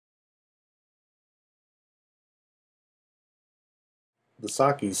The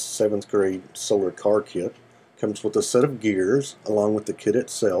Saki's 7th grade solar car kit comes with a set of gears along with the kit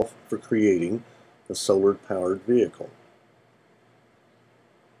itself for creating a solar powered vehicle.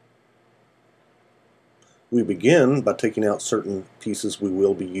 We begin by taking out certain pieces we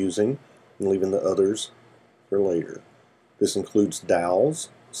will be using and leaving the others for later. This includes dowels,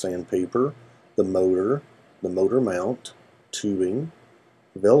 sandpaper, the motor mount, tubing,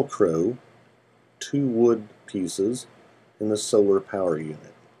 Velcro, 2 wood pieces, and the solar power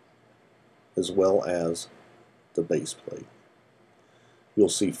unit, as well as the base plate. You'll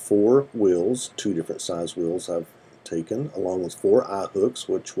see 4 wheels, 2 different size wheels I've taken, along with 4 eye hooks,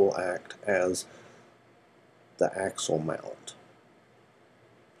 which will act as the axle mount.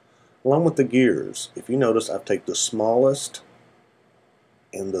 Along with the gears, if you notice, I've taken the smallest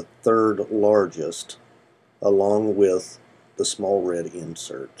and the 3rd largest, along with the small red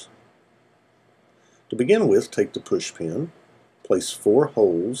insert. To begin with, take the push pin, place 4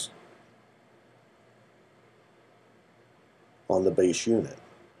 holes on the base unit.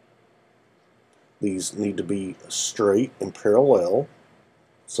 These need to be straight and parallel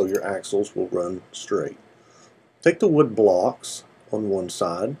so your axles will run straight. Take the wood blocks on one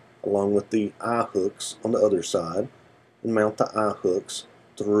side along with the eye hooks on the other side and mount the eye hooks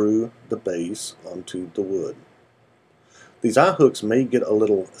through the base onto the wood. These eye hooks may get a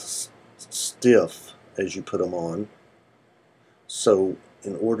little stiff as you put them on, so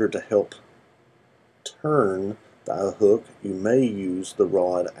in order to help turn the eye hook, you may use the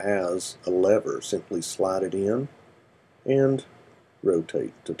rod as a lever. Simply slide it in and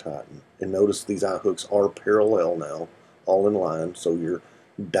rotate to tighten. And notice these eye hooks are parallel now, all in line, so your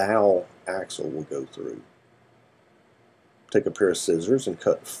dowel axle will go through. Take a pair of scissors and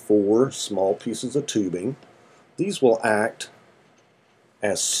cut 4 small pieces of tubing. These will act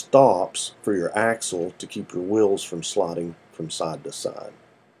as stops for your axle to keep your wheels from sliding from side to side.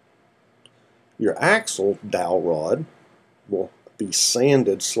 Your axle dowel rod will be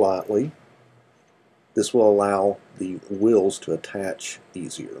sanded slightly. This will allow the wheels to attach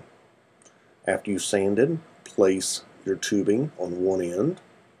easier. After you've sanded, place your tubing on one end.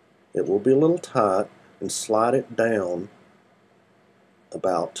 It will be a little tight, and slide it down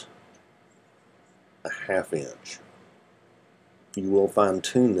about a ½ inch. You will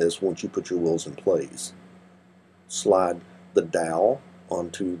fine-tune this once you put your wheels in place. Slide the dowel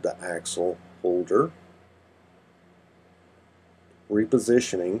onto the axle holder,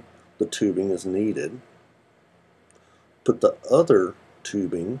 repositioning the tubing as needed. Put the other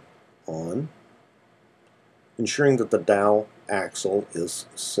tubing on, ensuring that the dowel axle is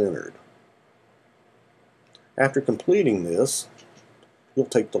centered. After completing this, you'll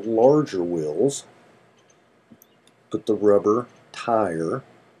take the larger wheels, put the rubber tire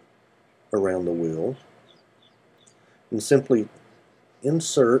around the wheel, and simply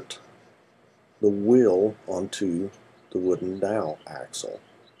insert the wheel onto the wooden dowel axle.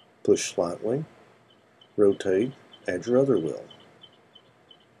 Push slightly, rotate, add your other wheel.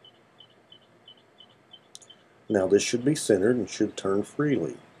 Now this should be centered and should turn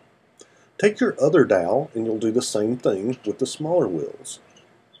freely. Take your other dowel and you'll do the same thing with the smaller wheels.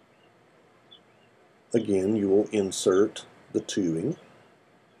 Again, you will insert the tubing,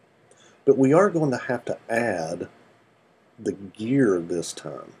 but we are going to have to add the gear this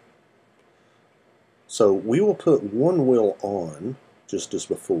time. So we will put one wheel on, just as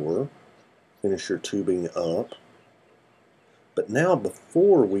before, finish your tubing up, but now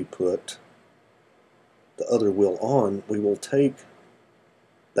before we put the other wheel on, we will take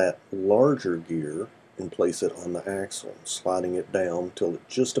that larger gear and place it on the axle, sliding it down till it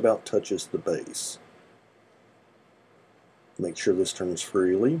just about touches the base. Make sure this turns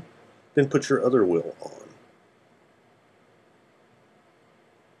freely, then put your other wheel on.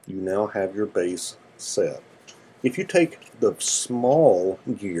 You now have your base set. If you take the small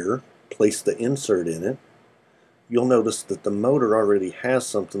gear, place the insert in it, you'll notice that the motor already has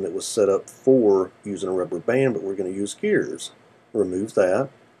something that was set up for using a rubber band, but we're going to use gears. Remove that,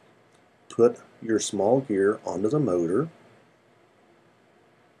 put your small gear onto the motor,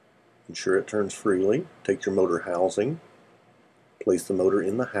 ensure it turns freely, take your motor housing, place the motor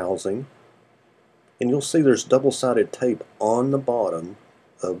in the housing, and you'll see there's double-sided tape on the bottom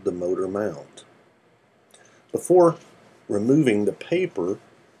of the motor mount. Before removing the paper,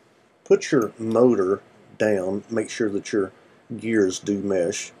 put your motor down, make sure that your gears do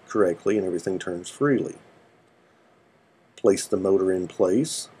mesh correctly and everything turns freely. Place the motor in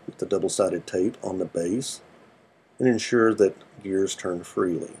place with the double-sided tape on the base and ensure that gears turn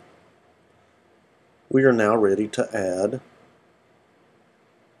freely. We are now ready to add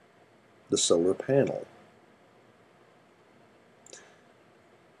the solar panel.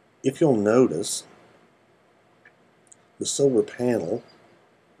 If you'll notice, the solar panel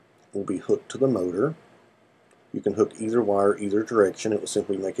will be hooked to the motor. You can hook either wire either direction. It will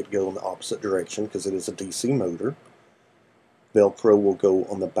simply make it go in the opposite direction because it is a DC motor. Velcro will go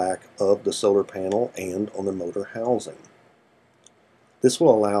on the back of the solar panel and on the motor housing. This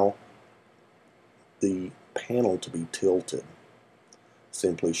will allow the panel to be tilted.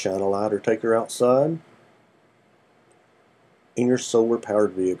 Simply shine a light or take her outside, and your solar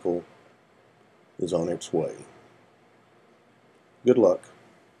powered vehicle is on its way. Good luck,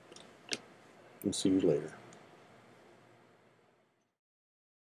 and see you later.